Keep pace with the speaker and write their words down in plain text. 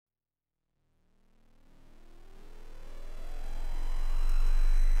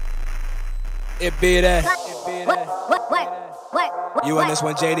It be that. You on this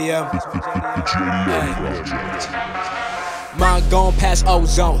one, JDM? Mine gone past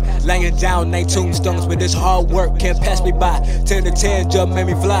ozone, laying down ain't tombstones, but this hard work can't pass me by. 10 to 10 just made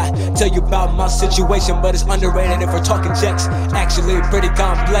me fly. Tell you about my situation, but it's underrated if we're talking checks. Actually pretty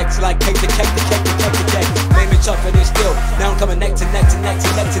complex, like cake to cake to cake to cake to cake. Made me tougher than steel, now I'm coming neck to neck to neck to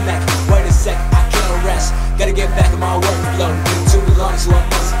neck to neck. Wait a sec, I can't rest, gotta get back in my workflow. Been too long, so I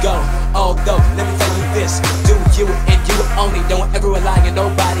must go. Although, let me tell you this, do you and you only. Don't ever rely on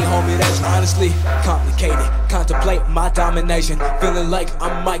nobody, homie, that's honestly complicated. Contemplate my domination, feeling like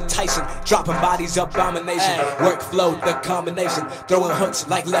I'm Mike Tyson, dropping bodies, abomination. Workflow, the combination, throwing hooks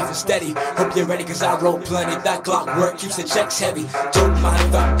like left and steady. Hope you're ready cause I wrote plenty, that clockwork keeps the checks heavy. Don't mind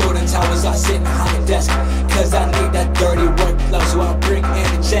if I'm building towers, I sit behind the desk, cause I need that dirty workflow, so I'll bring in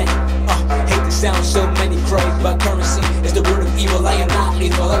a check. Hate the sound, so many crave, but currency is the root of evil. I am not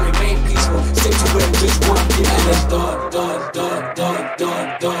lethal, I remain peaceful. Stick to it, just one thing. Let's do it.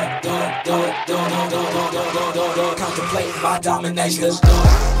 Contemplate my domination. Let's do it.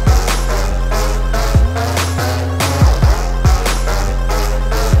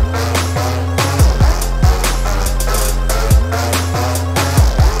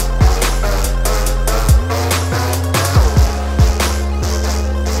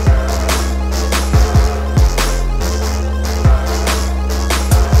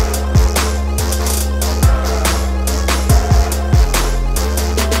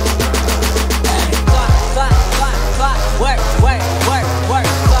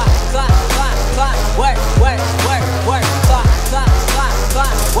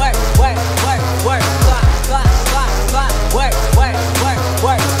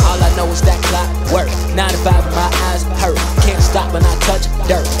 Work, 9 to 5 and my eyes hurt. Can't stop when I touch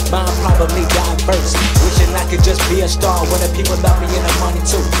dirt. Mine probably diverse. Wishing I could just be a star when the people love me and the money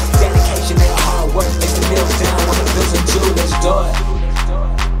too. Dedication and hard work makes the bills down when the bills are due. Let's do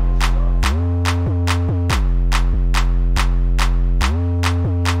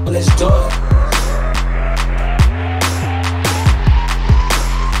it. Let's do it.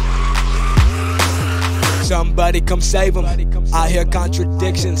 Somebody come save them. I hear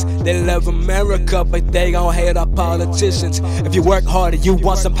contradictions. They love America, but they gon' hate our politicians. If you work hard and you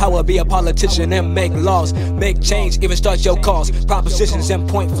want some power, be a politician and make laws. Make change, even start your cause. Propositions and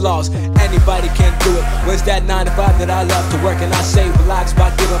point flaws. Anybody can do it. When's that 9 to 5 that I love to work? And I save lives by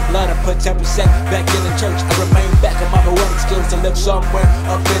giving blood. I put 10% back in the church. I remain back on my poetic skills to live somewhere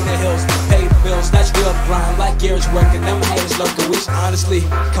up in the hills. Pay bills, that's real grind. Like years working, them haters local, which honestly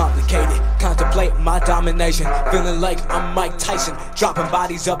complicated. Contemplate my domination, feeling like I'm Mike Tyson, dropping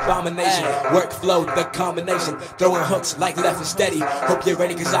bodies, abomination. Workflow, the combination, throwing hooks like left and steady. Hope you're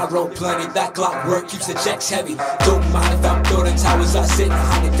ready cause I wrote plenty, that clockwork keeps the checks heavy. Don't mind if I'm building towers, I sit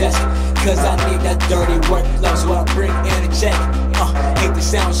behind the desk, cause I need that dirty workflow, so I bring in a check. Hate the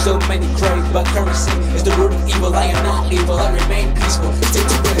sound, so many crave, but currency is the root of evil. I am not evil, I remain peaceful. Stick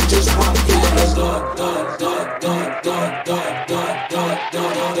to it and just one thing. Let's do it.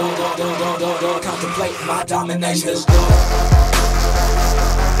 Contemplate my domination. Let's do it.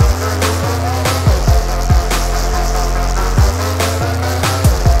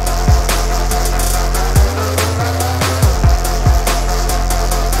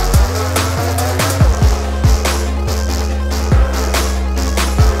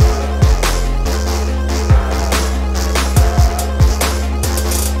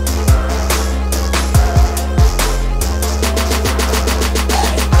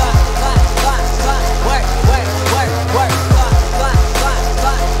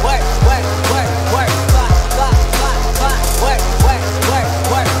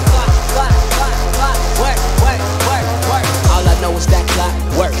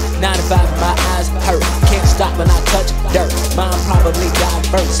 When I touch dirt, mine probably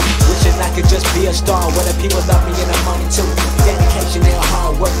diverse. Wishing I could just be a star where the people love me and the money too. Dedication and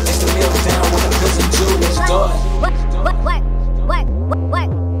hard work, it's the meals down when the bills are due. Let's do it.